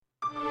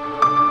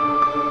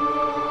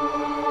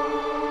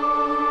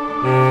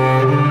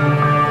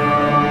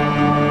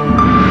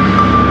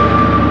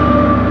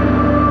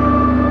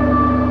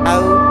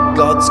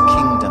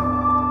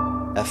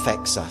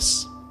makes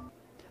us.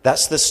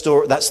 That's the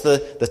story. That's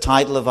the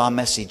title of our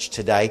message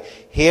today.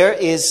 Here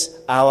is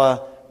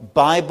our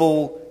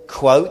Bible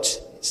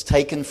quote. It's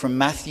taken from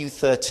Matthew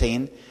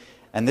 13.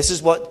 And this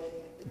is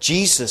what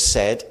Jesus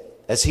said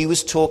as he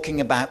was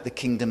talking about the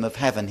kingdom of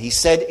heaven. He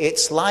said,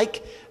 it's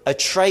like a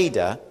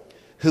trader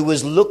who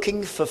was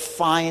looking for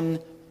fine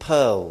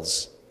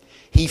pearls.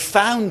 He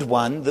found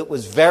one that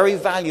was very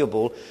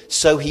valuable,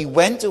 so he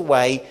went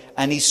away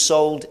and he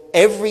sold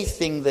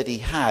everything that he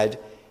had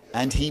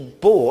and he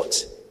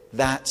bought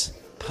that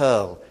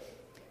pearl.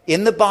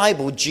 In the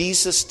Bible,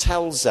 Jesus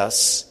tells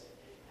us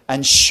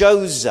and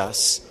shows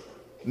us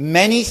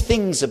many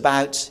things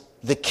about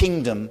the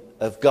kingdom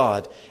of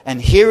God. And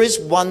here is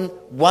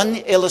one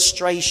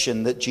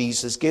illustration that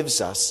Jesus gives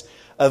us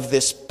of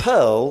this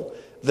pearl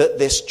that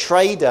this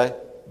trader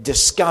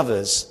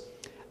discovers.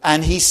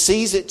 And he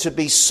sees it to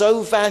be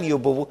so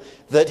valuable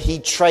that he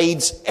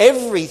trades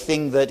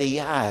everything that he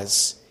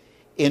has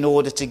in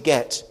order to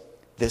get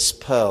this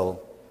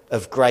pearl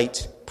of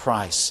great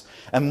price.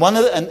 And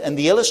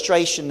the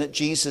illustration that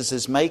Jesus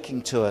is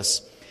making to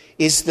us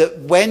is that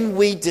when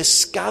we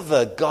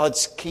discover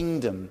God's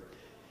kingdom,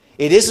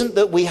 it isn't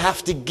that we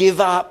have to give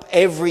up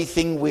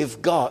everything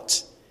we've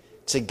got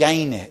to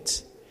gain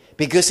it,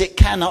 because it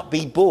cannot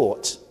be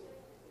bought.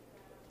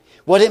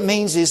 What it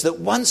means is that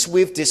once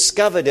we've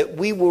discovered it,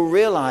 we will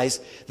realize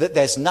that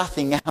there's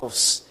nothing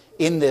else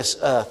in this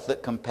earth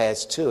that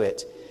compares to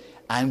it.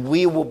 And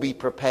we will be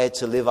prepared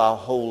to live our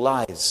whole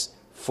lives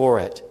for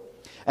it.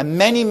 And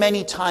many,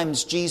 many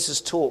times Jesus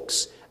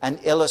talks and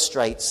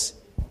illustrates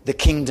the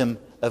kingdom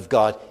of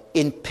God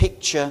in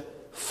picture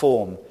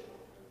form.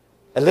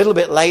 A little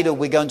bit later,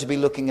 we're going to be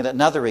looking at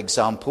another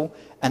example.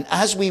 And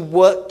as we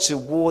work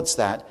towards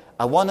that,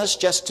 I want us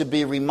just to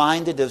be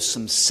reminded of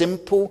some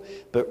simple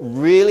but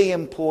really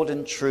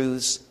important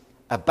truths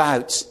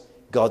about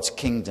God's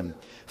kingdom.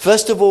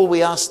 First of all,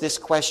 we ask this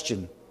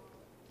question: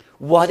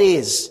 what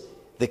is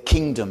the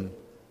kingdom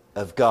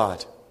of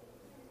God?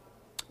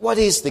 What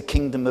is the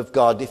kingdom of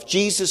God? If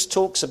Jesus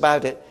talks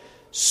about it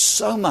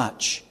so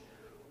much,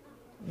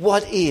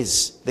 what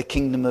is the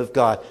kingdom of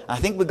God? I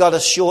think we've got a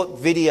short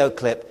video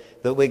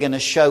clip that we're going to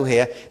show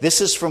here.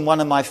 This is from one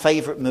of my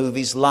favorite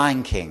movies,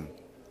 Lion King.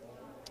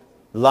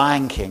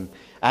 Lion King.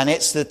 And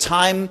it's the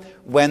time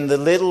when the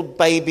little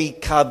baby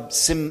cub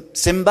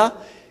Simba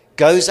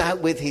goes out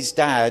with his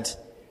dad,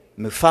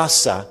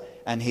 Mufasa,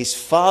 and his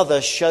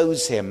father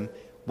shows him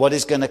what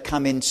is going to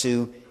come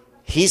into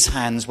his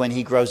hands when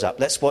he grows up.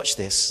 Let's watch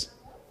this.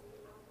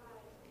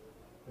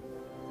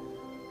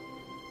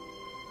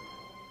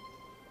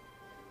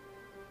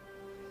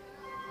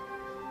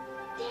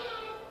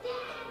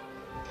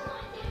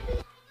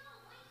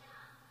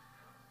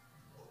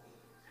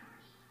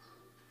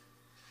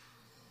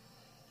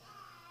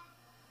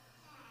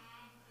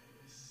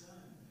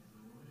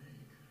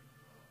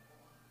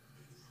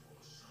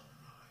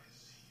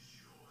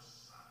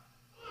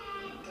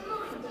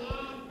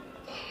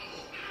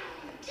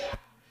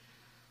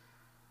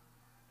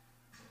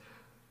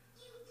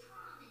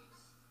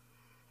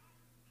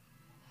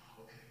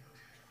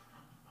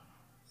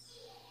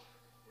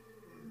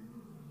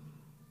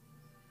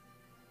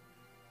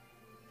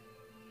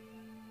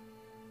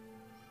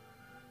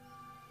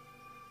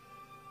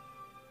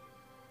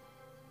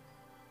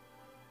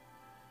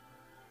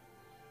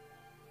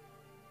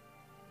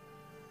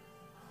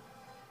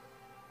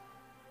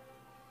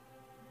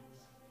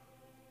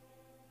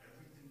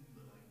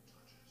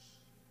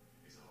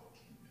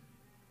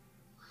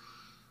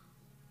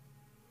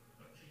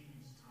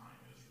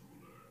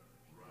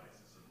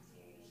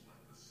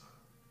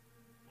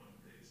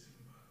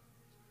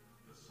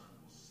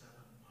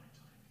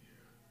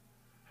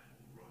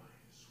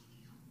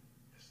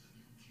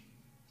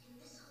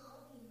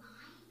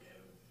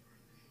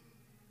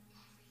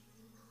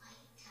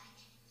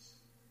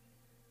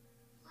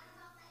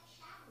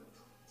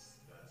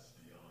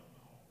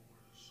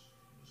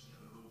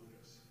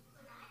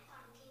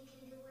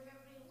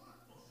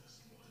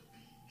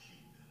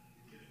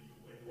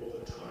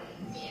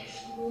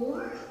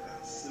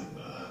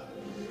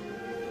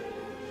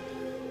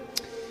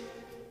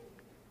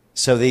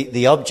 So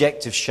the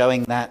object of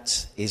showing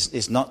that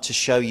is not to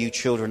show you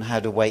children how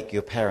to wake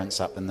your parents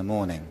up in the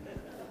morning.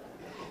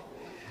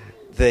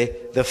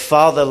 The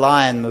father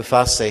lion,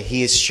 Mufasa,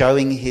 he is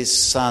showing his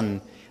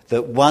son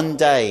that one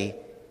day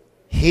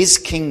his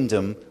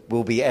kingdom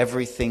will be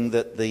everything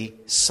that the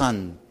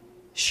sun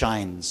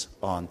shines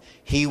on.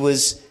 He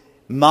was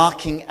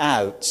marking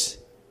out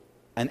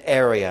an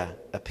area,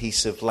 a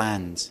piece of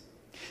land.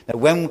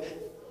 Now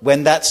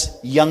when that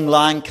young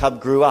lion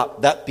cub grew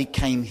up, that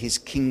became his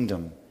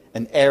kingdom.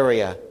 An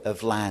area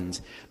of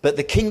land. But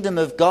the kingdom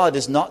of God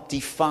is not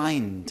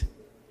defined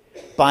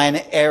by an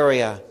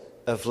area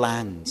of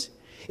land.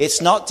 It's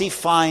not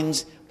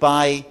defined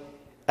by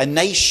a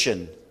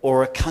nation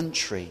or a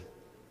country.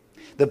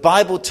 The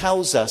Bible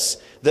tells us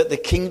that the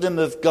kingdom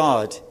of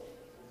God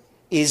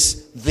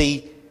is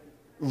the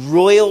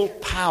royal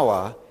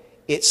power,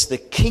 it's the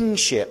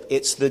kingship,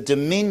 it's the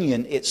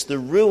dominion, it's the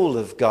rule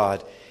of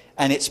God,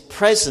 and it's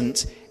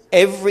present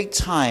every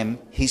time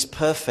his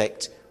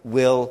perfect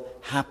will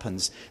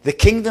happens. The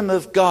kingdom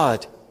of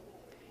God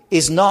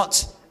is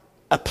not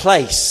a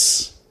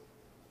place.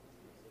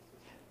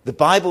 The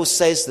Bible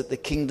says that the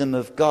kingdom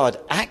of God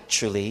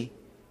actually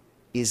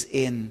is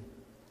in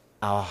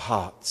our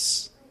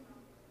hearts.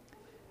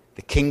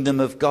 The kingdom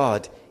of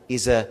God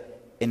is an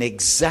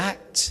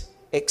exact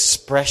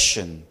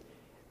expression,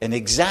 an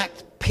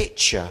exact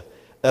picture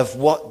of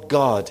what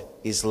God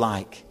is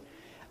like.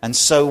 And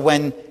so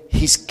when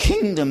his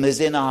kingdom is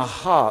in our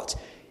heart,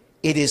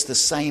 it is the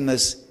same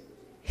as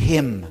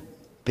him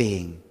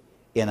being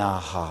in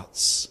our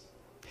hearts.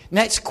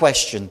 Next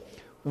question,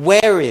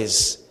 where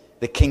is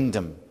the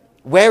kingdom?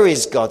 Where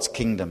is God's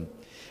kingdom?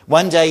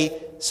 One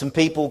day, some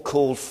people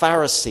called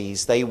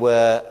Pharisees, they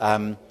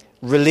were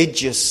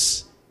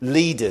religious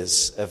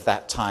leaders of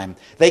that time.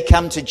 They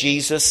come to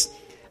Jesus,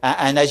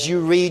 and as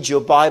you read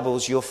your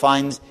Bibles, you'll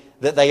find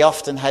that they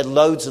often had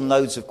loads and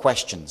loads of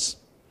questions.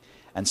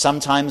 And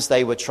sometimes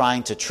they were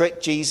trying to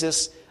trick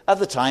Jesus.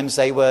 Other times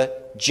they were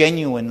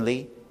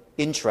genuinely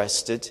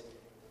interested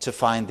to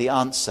find the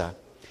answer.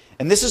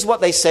 And this is what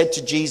they said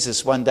to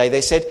Jesus one day.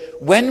 They said,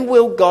 "When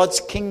will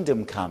God's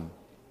kingdom come?"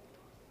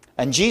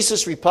 And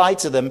Jesus replied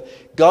to them,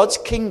 "God's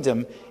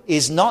kingdom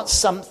is not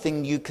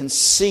something you can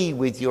see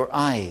with your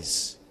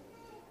eyes."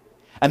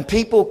 And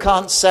people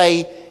can't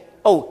say,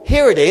 "Oh,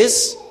 here it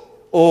is,"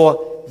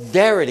 or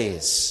 "there it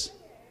is."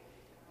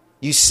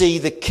 You see,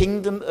 the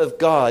kingdom of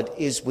God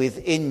is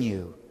within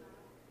you,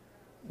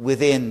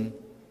 within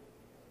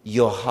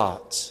your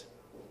heart.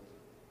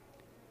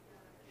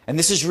 And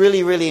this is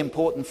really, really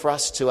important for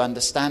us to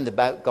understand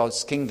about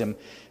God's kingdom,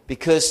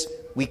 because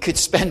we could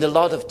spend a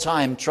lot of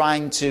time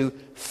trying to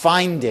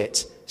find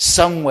it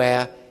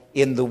somewhere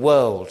in the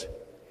world,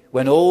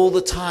 when all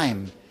the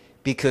time,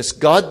 because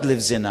God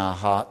lives in our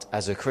heart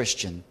as a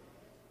Christian,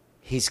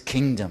 his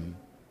kingdom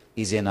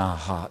is in our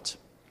heart.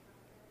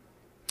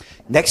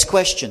 Next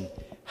question,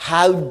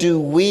 how do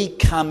we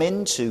come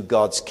into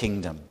God's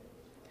kingdom?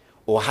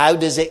 Or how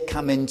does it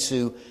come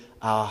into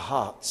our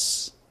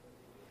hearts?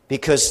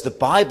 Because the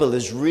Bible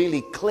is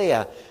really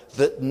clear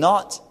that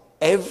not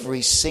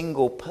every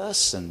single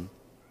person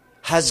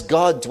has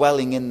God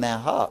dwelling in their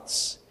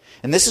hearts.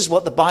 And this is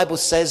what the Bible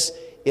says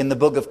in the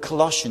book of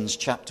Colossians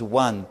chapter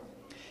 1.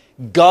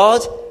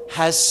 God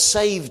has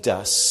saved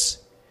us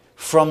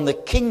from the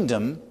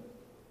kingdom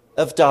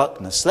of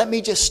darkness. Let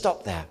me just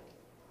stop there.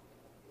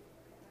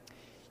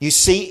 You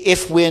see,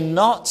 if we're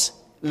not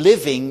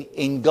living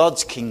in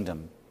God's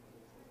kingdom,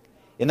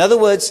 in other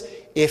words,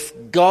 if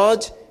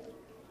God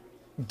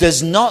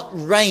does not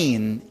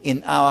reign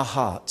in our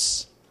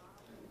hearts,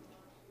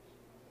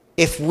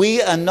 if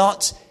we are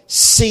not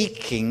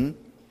seeking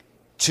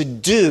to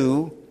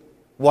do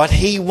what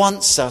he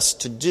wants us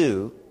to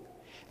do,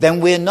 then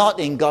we're not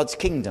in God's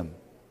kingdom.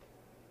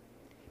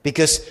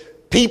 Because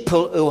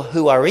people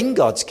who are in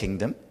God's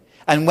kingdom,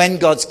 and when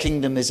God's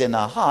kingdom is in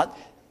our heart,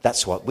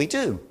 that's what we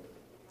do.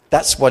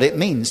 That's what it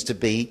means to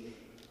be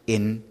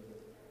in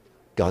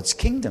God's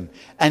kingdom.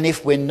 And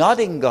if we're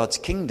not in God's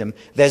kingdom,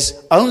 there's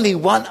only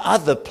one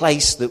other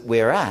place that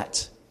we're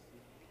at.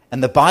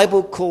 And the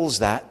Bible calls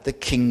that the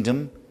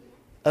kingdom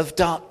of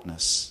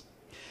darkness.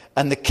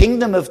 And the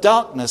kingdom of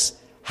darkness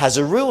has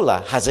a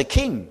ruler, has a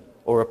king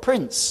or a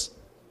prince.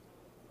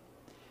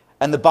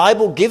 And the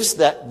Bible gives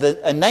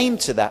a name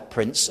to that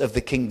prince of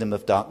the kingdom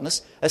of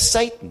darkness as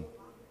Satan.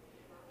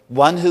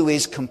 One who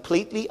is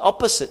completely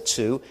opposite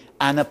to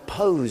and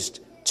opposed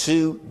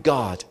to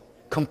God.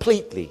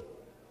 Completely.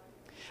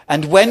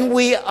 And when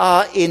we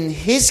are in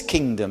his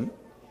kingdom,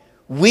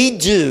 we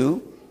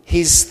do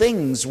his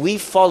things. We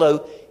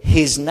follow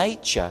his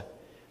nature.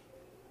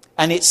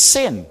 And it's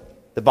sin.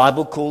 The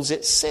Bible calls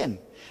it sin.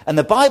 And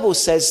the Bible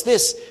says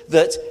this,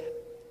 that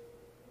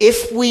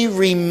if we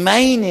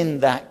remain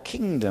in that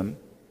kingdom,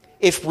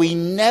 if we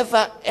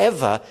never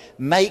ever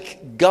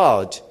make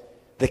God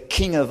the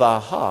king of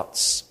our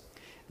hearts,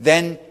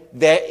 then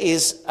there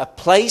is a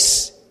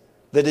place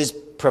that is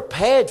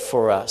prepared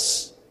for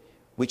us,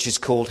 which is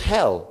called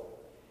hell.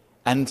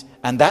 And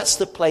that's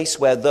the place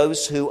where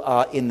those who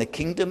are in the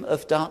kingdom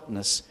of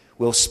darkness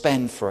will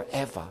spend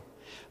forever.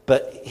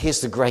 But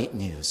here's the great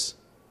news.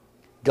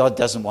 God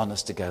doesn't want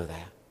us to go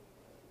there.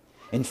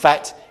 In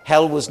fact,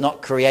 hell was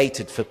not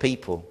created for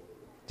people.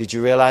 Did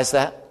you realize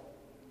that?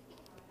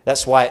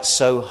 That's why it's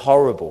so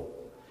horrible.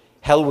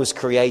 Hell was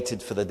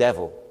created for the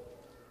devil.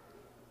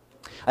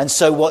 And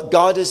so what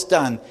God has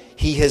done,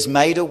 he has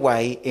made a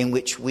way in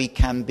which we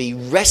can be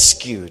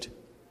rescued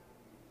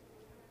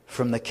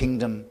from the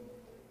kingdom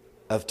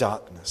of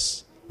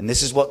darkness. And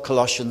this is what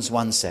Colossians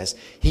 1 says.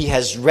 He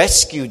has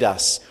rescued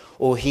us,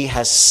 or he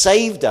has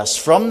saved us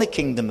from the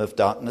kingdom of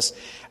darkness,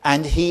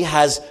 and he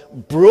has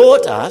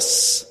brought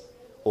us,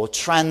 or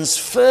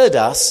transferred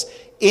us,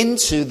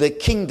 into the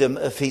kingdom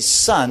of his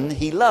Son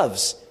he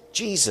loves,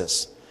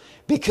 Jesus.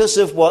 Because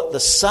of what the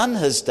Son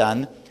has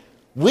done,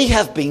 we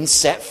have been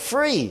set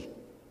free.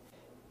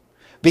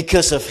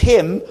 Because of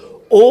him,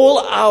 all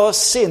our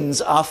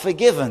sins are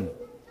forgiven.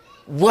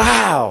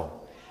 Wow!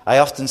 I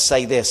often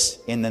say this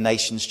in the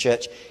Nations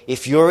Church.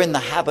 If you're in the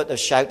habit of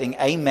shouting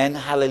amen,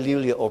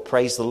 hallelujah, or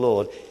praise the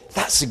Lord,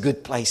 that's a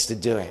good place to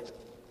do it.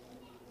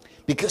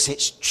 Because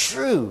it's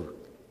true.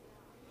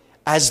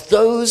 As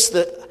those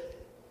that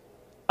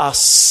are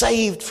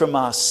saved from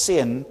our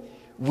sin,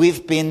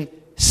 we've been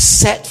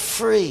set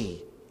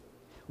free.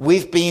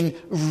 We've been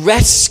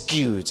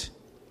rescued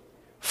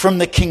from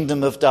the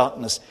kingdom of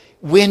darkness.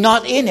 We're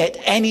not in it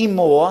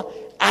anymore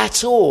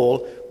at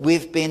all.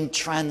 We've been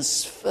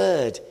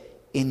transferred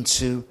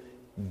into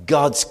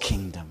God's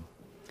kingdom.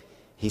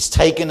 He's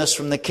taken us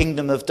from the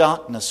kingdom of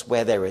darkness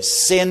where there is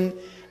sin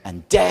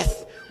and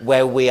death,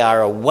 where we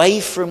are away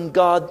from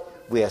God,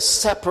 we are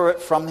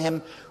separate from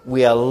Him,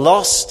 we are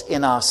lost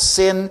in our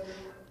sin,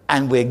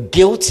 and we're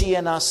guilty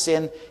in our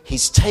sin.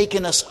 He's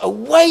taken us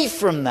away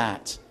from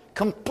that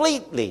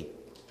completely.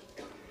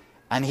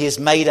 And He has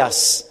made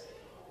us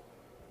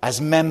as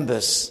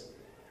members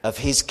of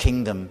His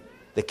kingdom,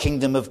 the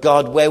kingdom of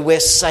God, where we're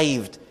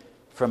saved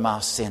from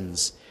our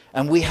sins.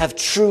 And we have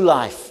true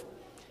life.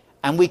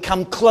 And we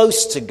come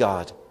close to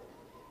God.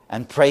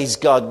 And praise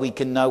God, we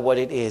can know what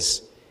it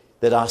is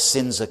that our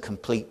sins are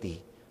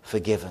completely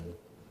forgiven.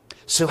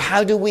 So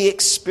how do we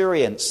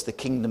experience the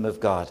kingdom of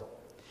God?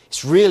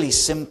 It's really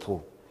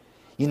simple.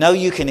 You know,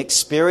 you can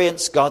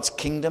experience God's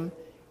kingdom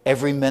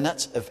every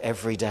minute of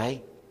every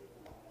day.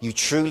 You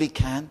truly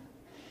can.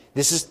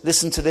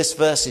 Listen to this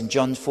verse in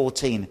John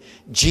 14.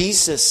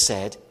 Jesus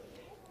said,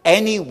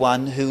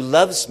 "Anyone who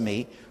loves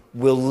me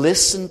will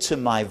listen to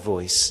my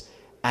voice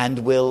and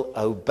will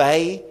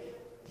obey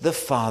the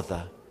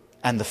Father,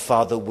 and the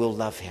Father will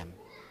love him."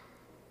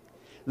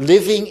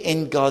 Living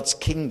in God's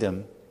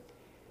kingdom,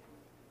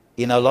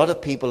 you know, a lot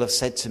of people have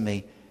said to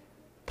me,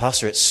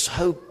 "Pastor, it's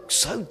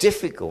so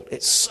difficult.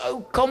 It's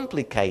so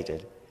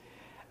complicated."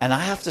 And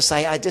I have to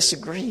say, I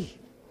disagree.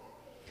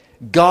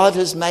 God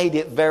has made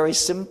it very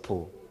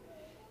simple.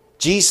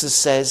 Jesus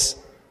says,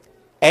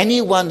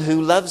 "Anyone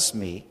who loves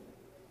me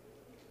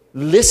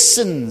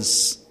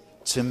listens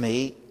to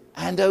me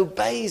and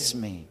obeys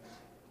me."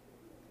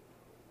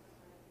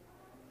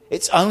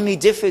 It's only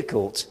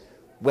difficult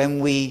when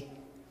we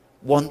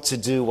want to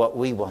do what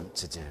we want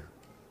to do.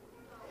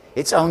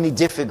 It's only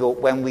difficult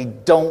when we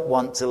don't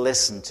want to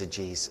listen to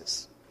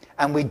Jesus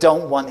and we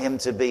don't want Him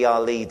to be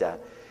our leader.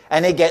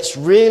 And it gets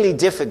really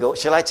difficult.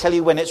 Shall I tell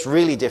you when it's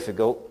really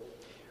difficult?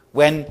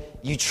 When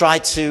you try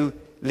to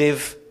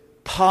live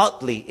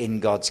partly in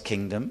God's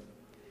kingdom.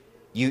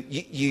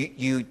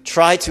 You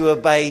try to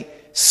obey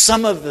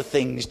some of the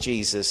things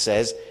Jesus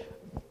says,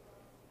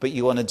 but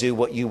you want to do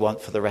what you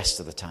want for the rest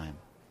of the time.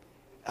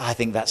 I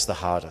think that's the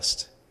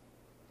hardest.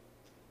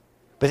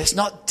 But it's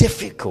not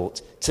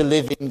difficult to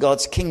live in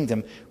God's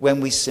kingdom when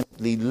we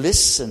simply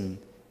listen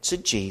to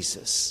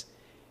Jesus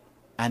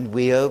and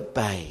we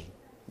obey.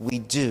 We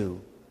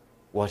do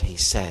what He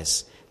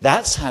says.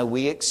 That's how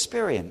we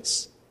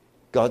experience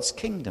God's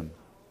kingdom.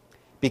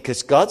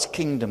 Because God's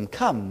kingdom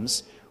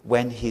comes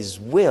when His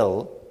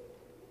will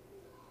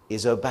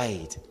is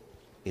obeyed,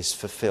 is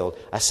fulfilled.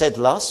 I said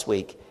last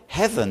week,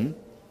 heaven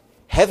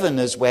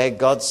is where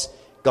God's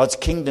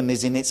kingdom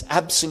is in its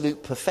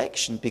absolute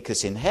perfection,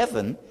 because in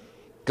heaven,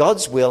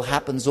 God's will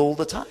happens all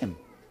the time.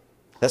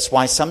 That's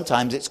why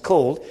sometimes it's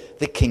called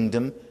the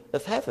kingdom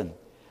of heaven.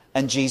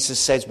 And Jesus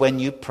says, when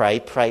you pray,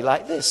 pray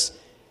like this: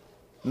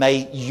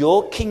 "May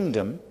your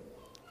kingdom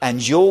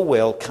and your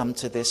will come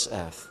to this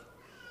earth."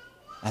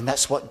 And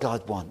that's what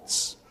God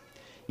wants.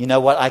 You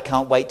know what? I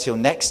can't wait till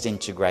next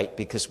Integrate,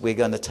 because we're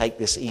going to take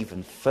this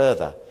even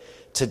further.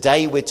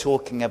 Today we're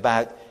talking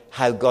about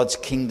how God's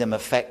kingdom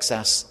affects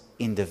us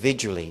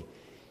individually.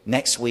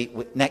 Next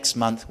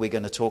month, we're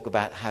going to talk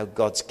about how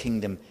God's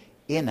kingdom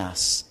in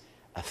us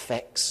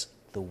affects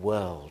the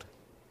world.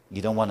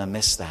 You don't want to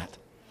miss that.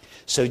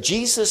 So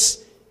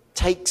Jesus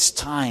takes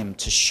time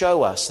to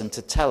show us and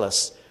to tell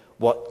us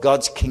what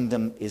God's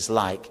kingdom is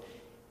like.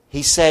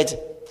 He said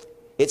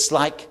it's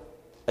like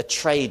a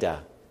trader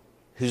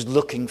who's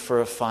looking for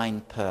a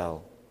fine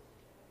pearl.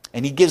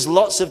 And he gives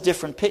lots of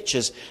different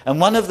pictures. And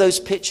one of those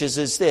pictures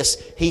is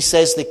this. He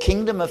says the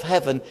kingdom of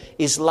heaven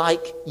is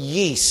like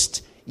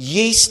yeast.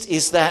 Yeast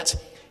is that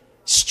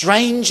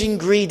strange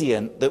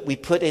ingredient that we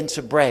put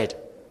into bread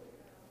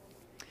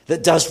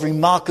that does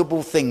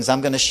remarkable things.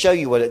 I'm going to show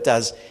you what it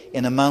does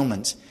in a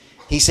moment.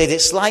 He said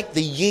it's like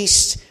the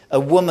yeast a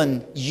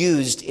woman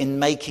used in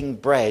making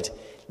bread.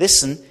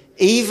 Listen,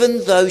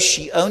 even though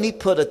she only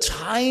put a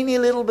tiny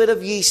little bit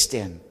of yeast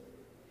in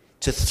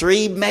to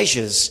 3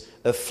 measures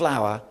of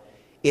flour,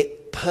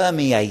 it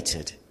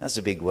permeated. That's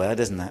a big word,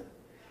 isn't it?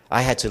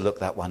 I had to look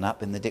that one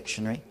up in the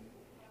dictionary.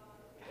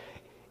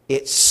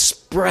 It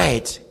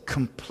spread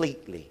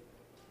completely.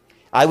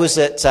 I was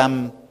at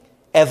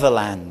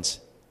Everland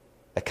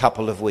a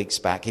couple of weeks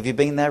back. Have you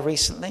been there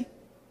recently?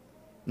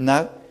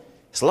 No?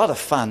 It's a lot of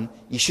fun.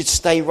 You should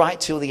stay right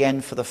till the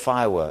end for the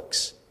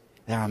fireworks.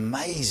 They're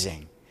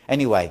amazing.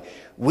 Anyway,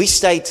 we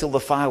stayed till the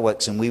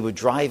fireworks and we were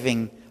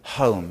driving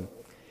home,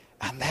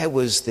 and there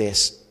was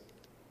this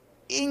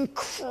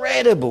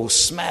incredible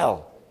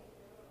smell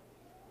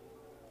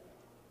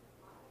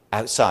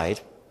outside.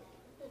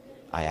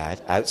 I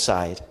add,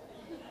 outside.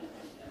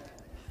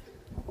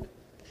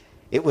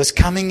 It was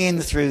coming in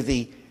through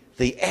the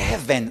air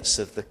vents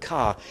of the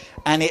car,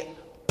 and it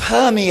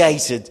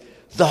permeated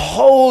the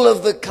whole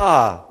of the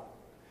car.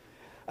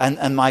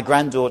 And my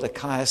granddaughter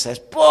Kaya says,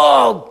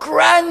 "Oh,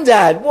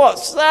 Granddad,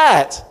 what's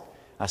that?"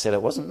 I said,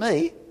 "It wasn't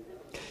me."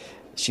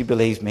 She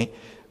believed me.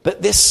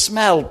 But this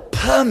smell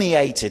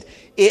permeated.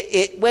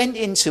 It went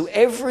into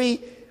every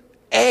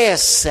air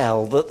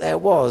cell that there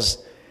was.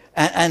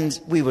 And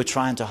we were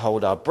trying to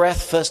hold our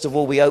breath. First of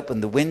all, we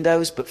opened the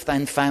windows, but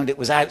then found it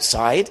was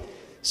outside,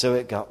 so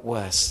it got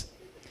worse.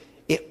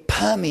 It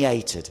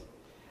permeated.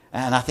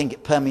 And I think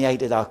it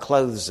permeated our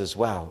clothes as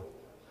well.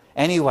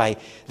 Anyway,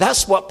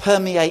 that's what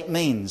permeate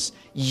means.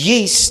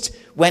 Yeast,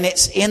 when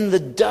it's in the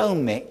dough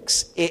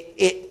mix,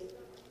 it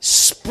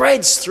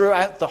spreads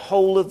throughout the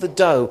whole of the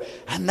dough.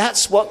 And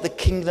that's what the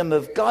kingdom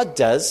of God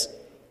does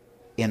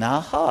in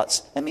our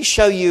hearts. Let me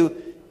show you.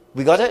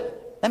 We got it?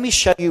 Let me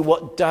show you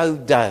what dough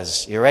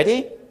does. You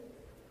ready?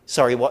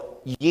 Sorry,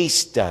 what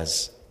yeast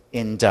does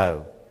in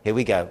dough. Here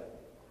we go.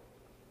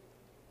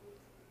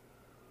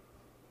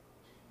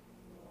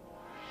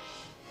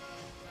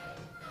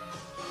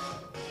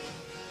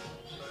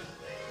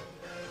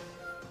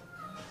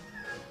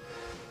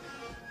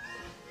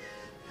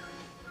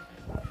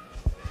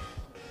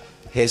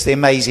 Here's the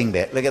amazing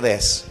bit. Look at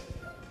this.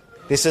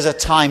 This is a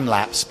time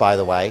lapse, by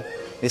the way.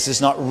 This is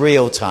not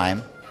real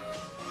time.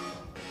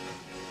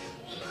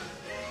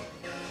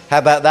 How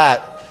about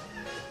that?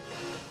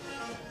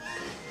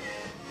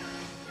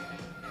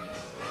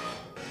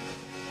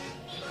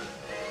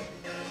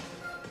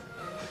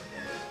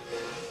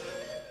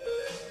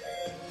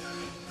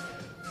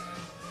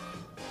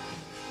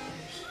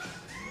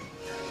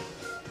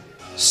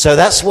 So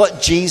that's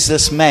what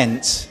Jesus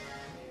meant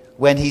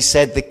when he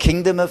said the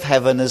kingdom of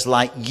heaven is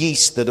like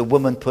yeast that a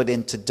woman put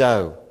into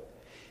dough.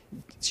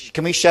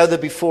 Can we show the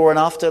before and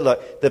after?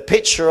 Look, the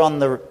picture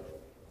on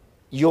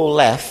your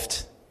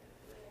left,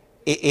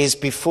 it is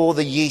before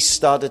the yeast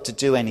started to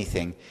do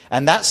anything.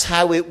 And that's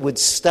how it would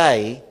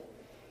stay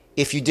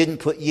if you didn't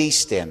put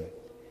yeast in.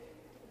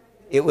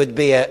 It would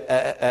be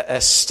a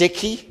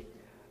sticky,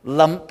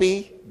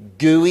 lumpy,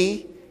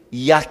 gooey,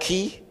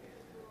 yucky,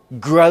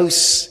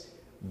 gross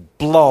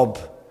blob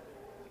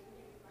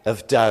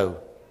of dough.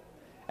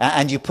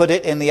 And you put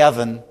it in the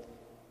oven,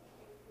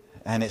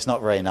 and it's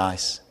not very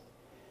nice.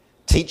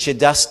 Teacher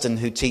Dustin,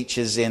 who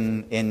teaches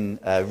in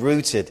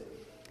Rooted,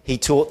 he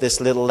taught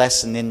this little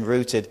lesson in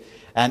Rooted,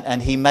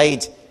 and he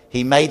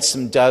made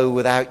some dough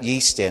without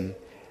yeast in,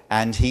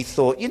 and he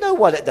thought, you know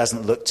what, it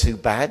doesn't look too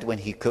bad when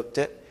he cooked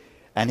it,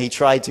 and he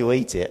tried to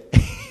eat it,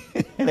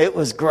 and it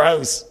was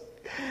gross.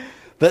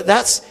 But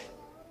that's,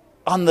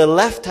 on the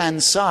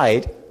left-hand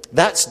side,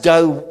 that's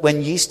dough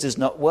when yeast is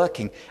not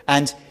working,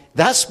 and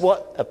that's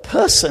what a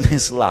person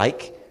is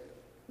like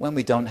when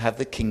we don't have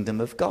the kingdom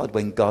of God,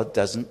 when God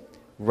doesn't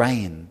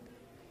reign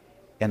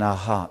in our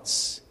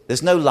hearts.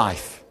 There's no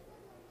life.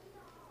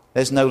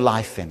 There's no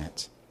life in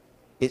it.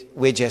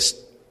 We're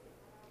just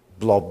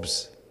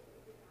blobs.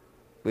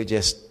 We're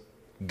just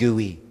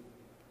gooey.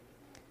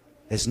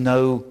 There's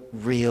no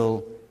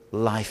real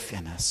life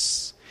in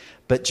us.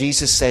 But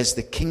Jesus says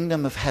the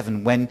kingdom of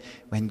heaven,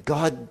 when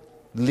God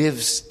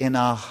lives in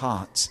our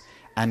hearts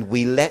and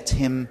we let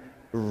him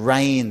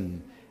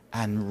reign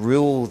and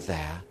rule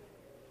there,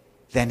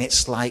 then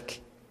it's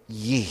like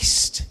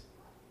yeast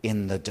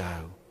in the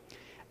dough.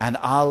 And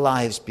our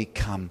lives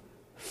become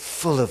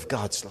full of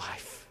God's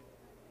life,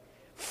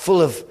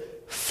 full of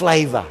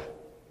flavor.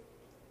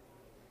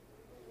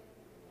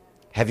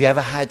 Have you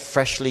ever had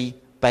freshly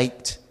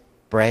baked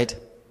bread?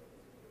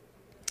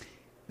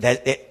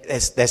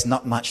 There's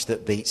not much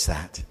that beats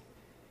that.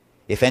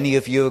 If any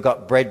of you have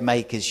got bread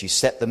makers, you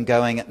set them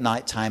going at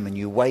night time and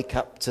you wake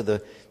up to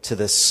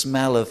the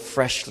smell of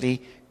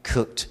freshly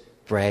cooked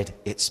bread.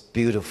 It's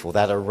beautiful,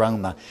 that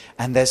aroma.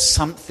 And there's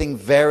something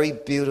very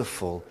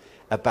beautiful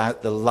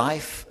about the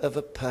life of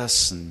a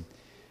person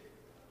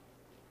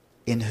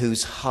in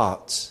whose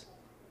heart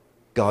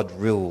God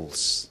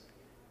rules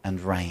and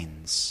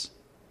reigns.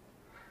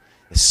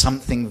 There's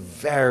something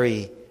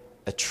very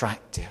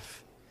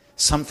attractive,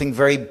 something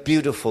very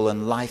beautiful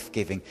and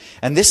life-giving.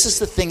 And this is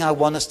the thing I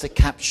want us to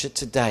capture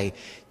today.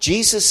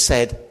 Jesus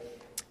said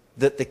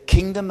that the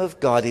kingdom of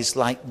God is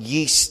like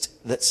yeast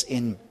that's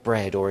in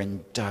bread or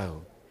in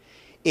dough.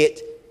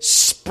 It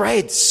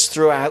spreads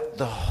throughout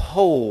the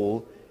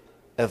whole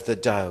of the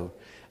dough.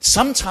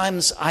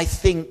 Sometimes I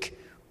think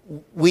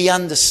we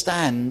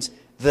understand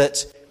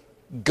that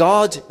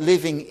God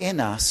living in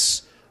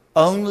us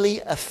only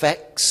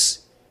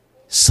affects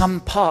some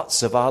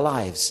parts of our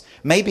lives.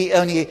 Maybe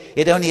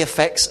it only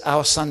affects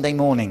our Sunday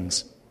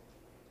mornings.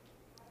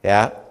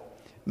 Yeah?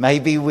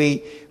 Maybe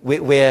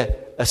we're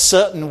a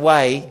certain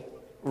way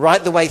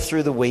right the way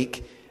through the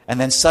week, and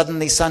then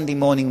suddenly Sunday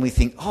morning we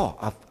think,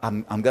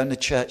 I'm going to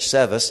church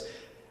service,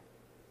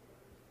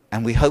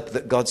 and we hope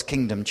that God's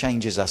kingdom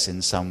changes us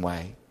in some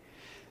way.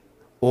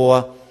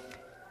 Or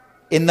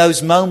in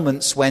those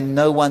moments when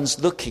no one's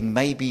looking,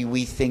 maybe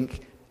we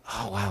think,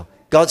 oh wow,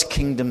 God's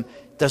kingdom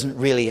doesn't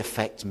really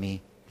affect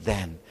me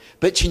then.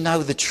 But you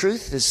know, the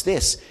truth is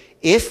this.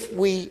 If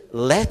we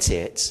let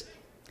it,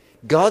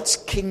 God's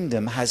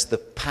kingdom has the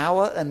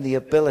power and the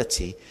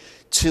ability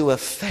to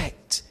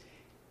affect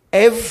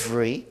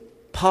every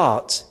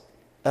part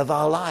of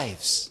our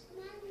lives.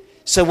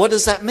 So what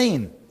does that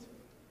mean?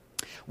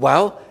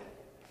 Well,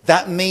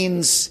 that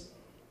means,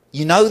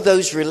 you know,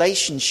 those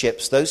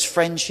relationships, those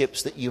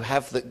friendships that you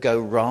have that go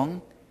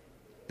wrong,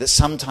 that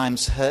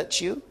sometimes hurt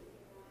you.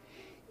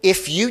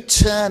 If you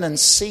turn and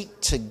seek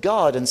to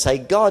God and say,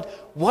 God,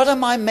 what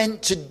am I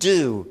meant to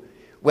do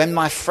when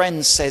my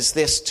friend says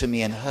this to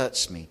me and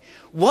hurts me?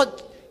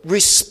 What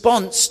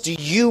response do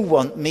you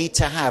want me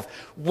to have?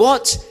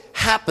 What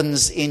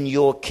happens in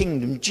your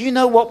kingdom? Do you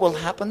know what will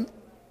happen?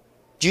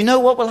 Do you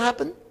know what will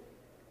happen?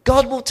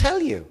 God will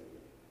tell you.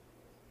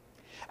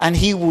 And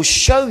he will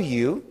show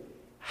you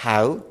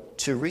how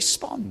to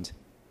respond.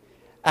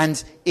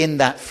 And in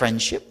that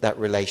friendship, that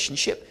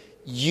relationship,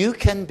 you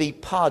can be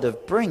part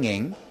of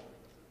bringing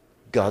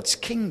God's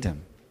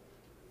kingdom.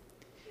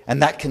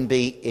 And that can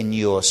be in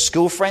your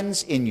school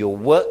friends, in your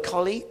work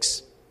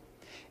colleagues,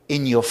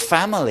 in your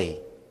family.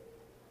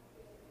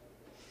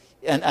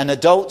 And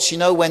adults, you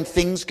know, when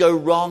things go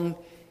wrong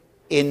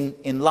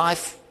in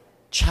life,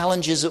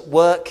 challenges at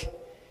work,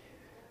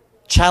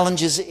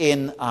 challenges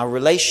in our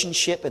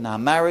relationship, in our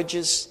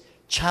marriages,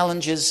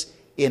 challenges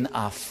in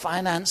our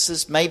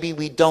finances. Maybe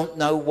we don't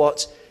know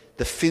what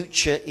the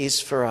future is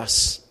for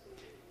us.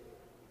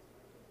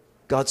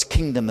 God's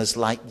kingdom is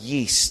like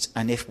yeast,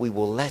 and if we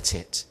will let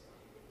it,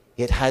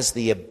 it has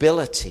the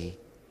ability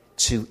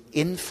to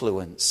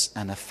influence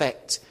and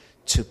affect,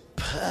 to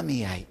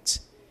permeate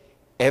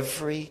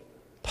every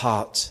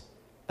part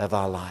of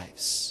our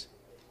lives.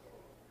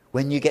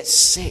 When you get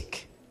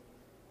sick,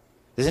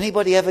 does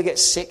anybody ever get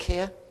sick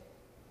here?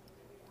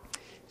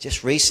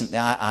 Just recently,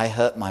 I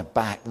hurt my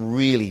back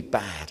really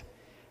bad.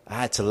 I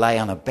had to lay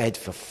on a bed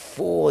for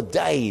 4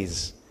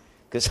 days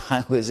because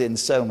I was in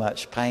so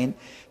much pain.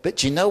 But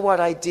do you know what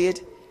I did?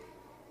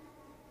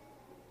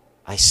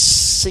 I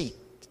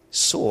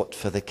sought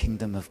for the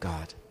kingdom of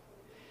God.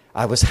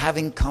 I was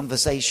having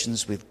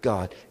conversations with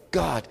God.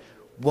 God,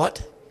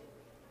 what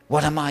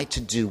am I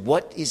to do?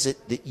 What is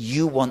it that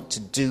you want to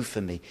do for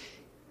me?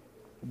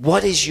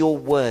 What is your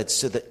word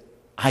so that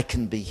I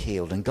can be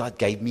healed? And God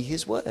gave me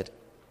his word.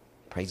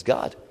 Praise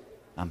God.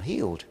 I'm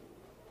healed.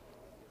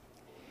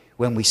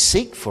 When we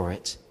seek for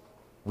it,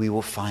 we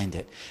will find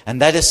it.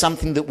 And that is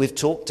something that we've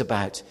talked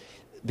about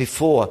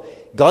before.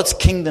 God's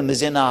kingdom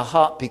is in our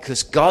heart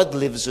because God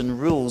lives and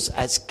rules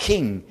as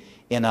king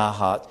in our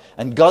heart.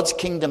 And God's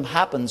kingdom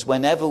happens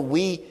whenever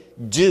we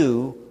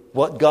do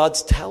what God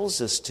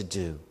tells us to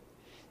do.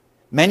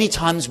 Many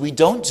times we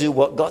don't do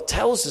what God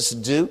tells us to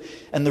do,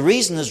 and the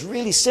reason is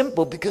really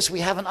simple, because we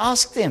haven't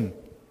asked him.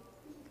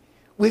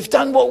 We've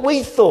done what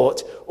we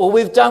thought, or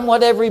we've done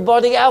what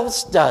everybody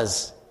else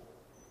does.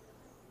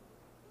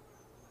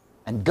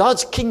 And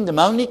God's kingdom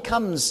only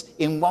comes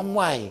in one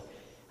way,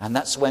 and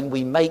that's when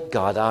we make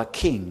God our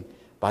king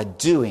by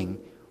doing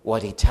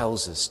what he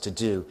tells us to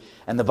do.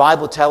 And the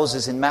Bible tells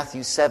us in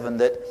Matthew 7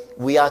 that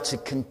we are to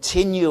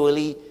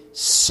continually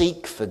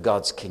seek for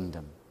God's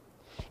kingdom.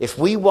 If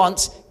we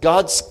want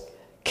God's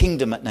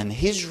kingdom and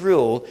his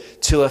rule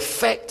to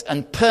affect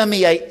and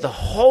permeate the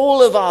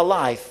whole of our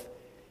life,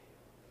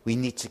 we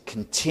need to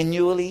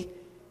continually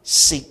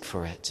seek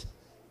for it.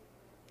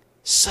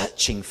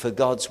 Searching for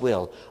God's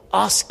will,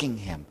 asking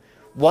him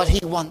what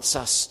he wants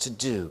us to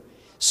do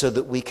so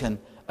that we can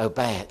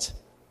obey it.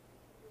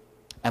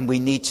 And we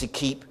need to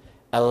keep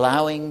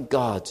allowing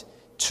God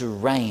to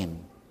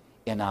reign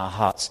in our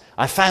hearts.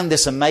 I found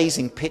this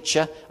amazing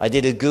picture. I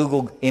did a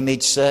Google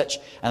image search,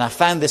 and I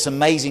found this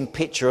amazing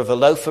picture of a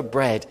loaf of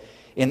bread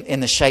in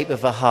the shape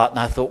of a heart. And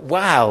I thought,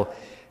 wow,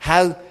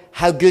 how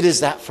good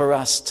is that for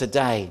us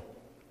today?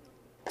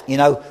 You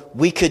know,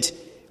 we could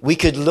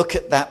look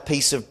at that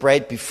piece of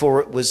bread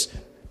before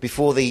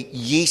the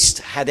yeast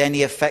had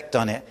any effect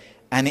on it,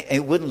 and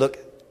it wouldn't look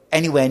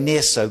anywhere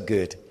near so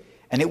good,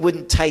 and it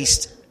wouldn't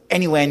taste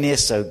anywhere near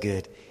so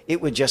good.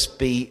 It would just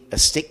be a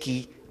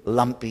sticky,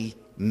 lumpy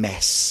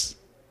mess.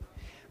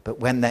 But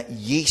when that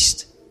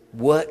yeast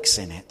works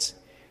in it,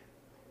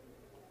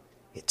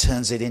 it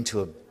turns it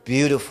into a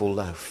beautiful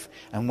loaf.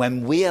 And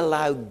when we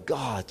allow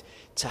God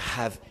to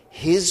have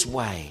his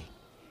way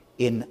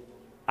in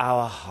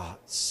our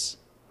hearts,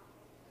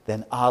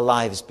 then our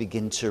lives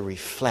begin to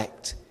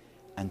reflect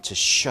and to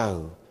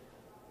show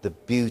the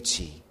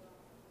beauty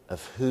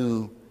of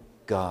who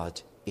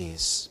God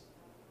is.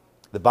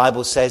 The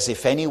Bible says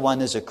if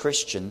anyone is a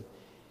Christian,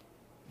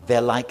 they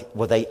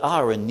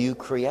are a new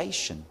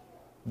creation.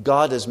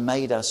 God has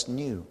made us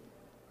new.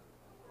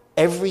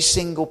 Every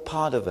single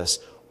part of us,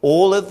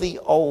 all of the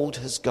old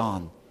has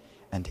gone,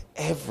 and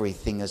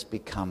everything has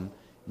become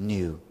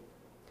new.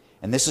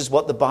 And this is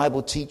what the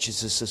Bible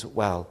teaches us as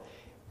well.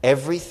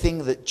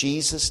 Everything that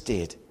Jesus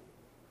did,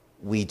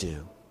 we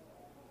do.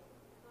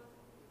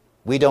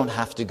 We don't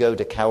have to go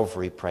to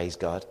Calvary, praise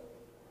God.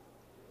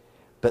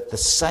 But the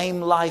same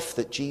life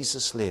that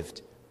Jesus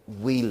lived,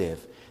 we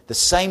live. The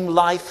same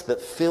life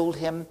that filled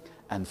him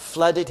and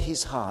flooded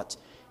his heart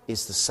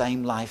is the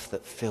same life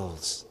that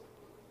fills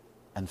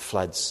and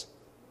floods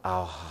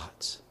our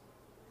hearts.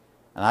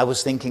 And I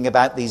was thinking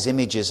about these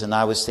images, and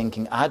I was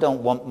thinking, I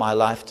don't want my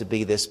life to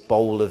be this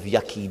bowl of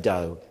yucky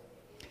dough.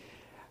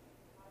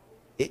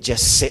 It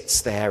just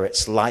sits there,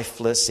 it's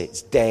lifeless,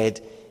 it's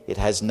dead, it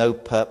has no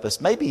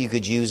purpose. Maybe you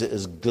could use it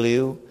as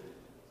glue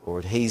or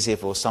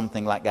adhesive or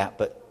something like that,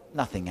 but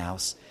nothing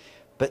else.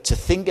 But to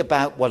think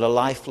about what a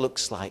life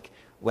looks like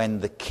when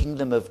the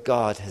kingdom of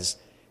God has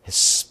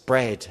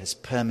spread, has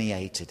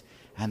permeated,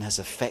 and has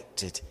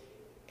affected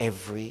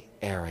every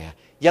area.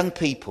 Young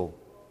people,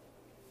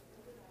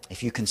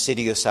 if you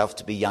consider yourself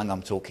to be young,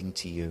 I'm talking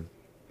to you.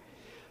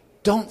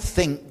 Don't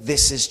think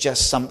this is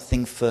just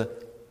something for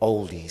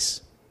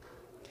oldies.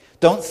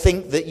 Don't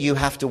think that you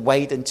have to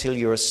wait until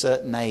you're a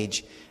certain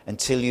age,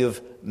 until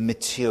you've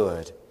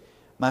matured.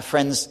 My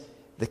friends,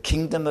 the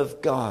kingdom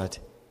of God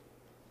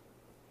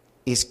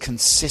is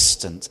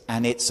consistent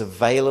and it's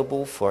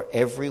available for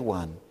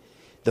everyone.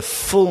 The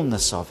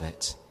fullness of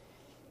it.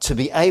 To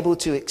be able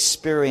to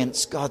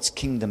experience God's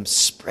kingdom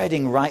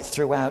spreading right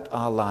throughout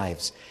our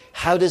lives.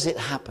 How does it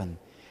happen?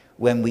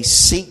 When we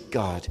seek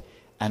God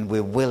and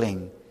we're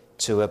willing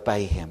to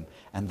obey him.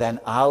 And then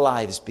our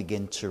lives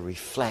begin to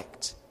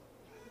reflect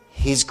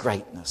his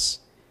greatness,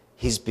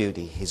 his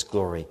beauty, his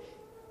glory.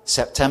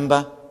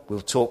 September,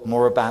 we'll talk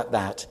more about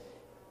that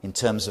in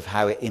terms of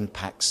how it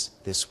impacts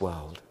this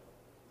world.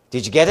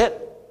 Did you get it?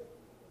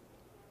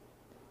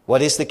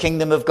 What is the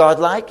kingdom of God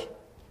like?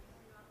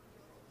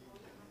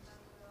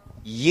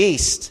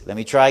 Yeast. Let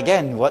me try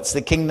again. What's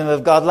the kingdom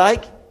of God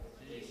like?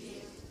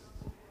 Yeast.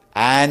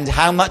 And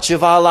how much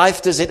of our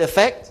life does it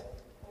affect?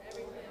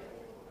 Everything.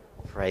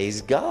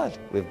 Praise God.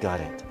 We've got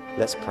it.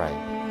 Let's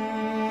pray.